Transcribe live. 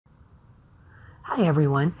Hi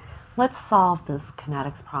everyone, let's solve this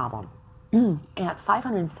kinetics problem. At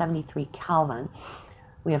 573 Kelvin,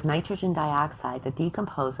 we have nitrogen dioxide that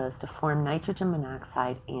decomposes to form nitrogen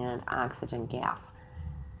monoxide and oxygen gas.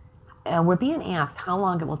 And we're being asked how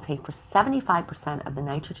long it will take for 75% of the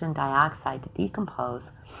nitrogen dioxide to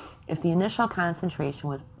decompose if the initial concentration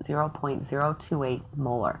was 0.028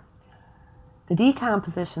 molar. The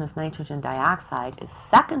decomposition of nitrogen dioxide is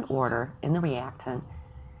second order in the reactant,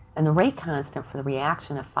 and the rate constant for the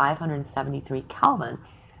reaction at 573 Kelvin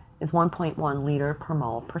is 1.1 liter per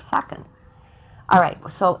mole per second. All right,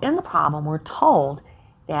 so in the problem, we're told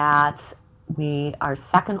that we are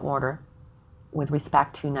second order with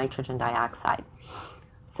respect to nitrogen dioxide.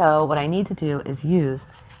 So what I need to do is use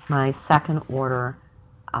my second order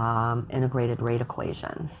integrated rate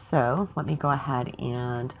equation. So let me go ahead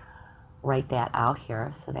and write that out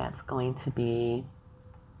here. So that's going to be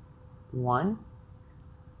 1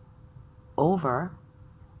 over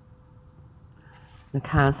the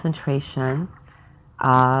concentration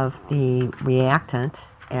of the reactant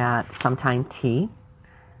at some time t.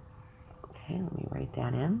 Okay, let me write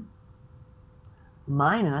that in.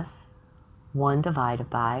 Minus 1 divided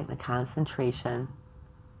by the concentration,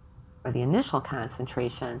 or the initial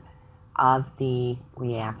concentration of the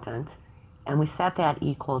reactant, and we set that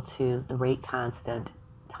equal to the rate constant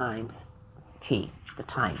times t, the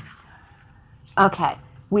time. Okay.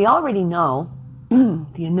 We already know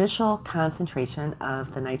the initial concentration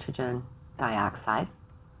of the nitrogen dioxide.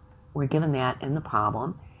 We're given that in the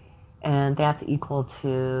problem, and that's equal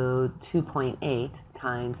to 2.8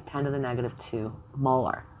 times 10 to the negative 2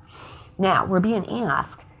 molar. Now, we're being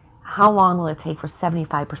asked how long will it take for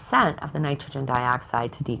 75% of the nitrogen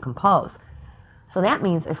dioxide to decompose. So that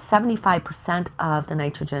means if 75% of the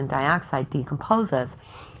nitrogen dioxide decomposes,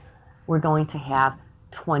 we're going to have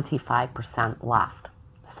 25% left.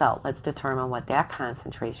 So let's determine what that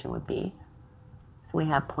concentration would be. So we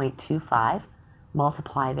have 0.25,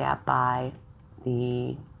 multiply that by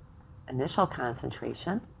the initial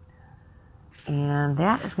concentration, and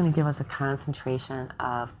that is going to give us a concentration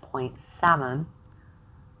of 0.7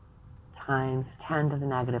 times 10 to the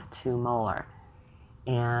negative 2 molar.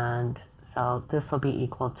 And so this will be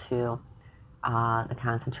equal to the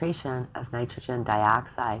concentration of nitrogen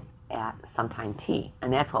dioxide at some time t,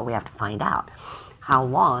 and that's what we have to find out. How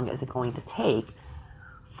long is it going to take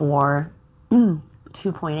for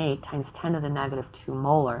 2.8 times 10 to the negative 2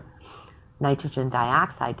 molar nitrogen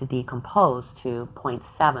dioxide to decompose to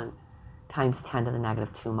 0.7 times 10 to the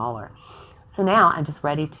negative 2 molar? So now I'm just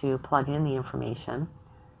ready to plug in the information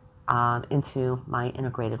into my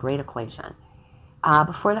integrated rate equation.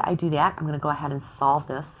 Before I do that, I'm going to go ahead and solve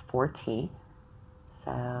this for t.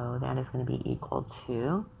 So that is going to be equal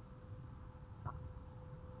to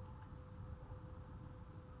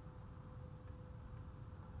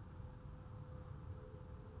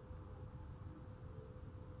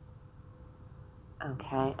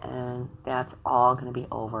okay, and that's all going to be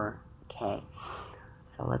over k.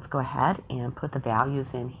 So let's go ahead and put the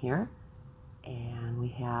values in here, and we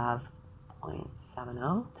have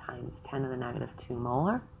 0.70 times 10 to the negative 2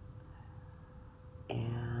 molar,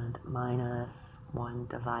 and minus 1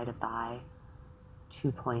 divided by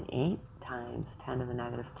 2.8 times 10 to the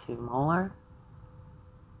negative 2 molar,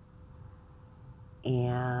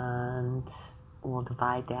 and we'll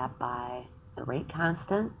divide that by the rate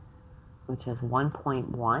constant, which is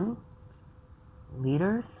 1.1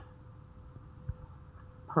 liters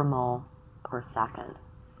per mole per second.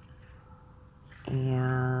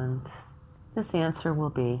 And this answer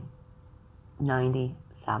will be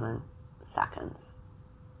 97 seconds.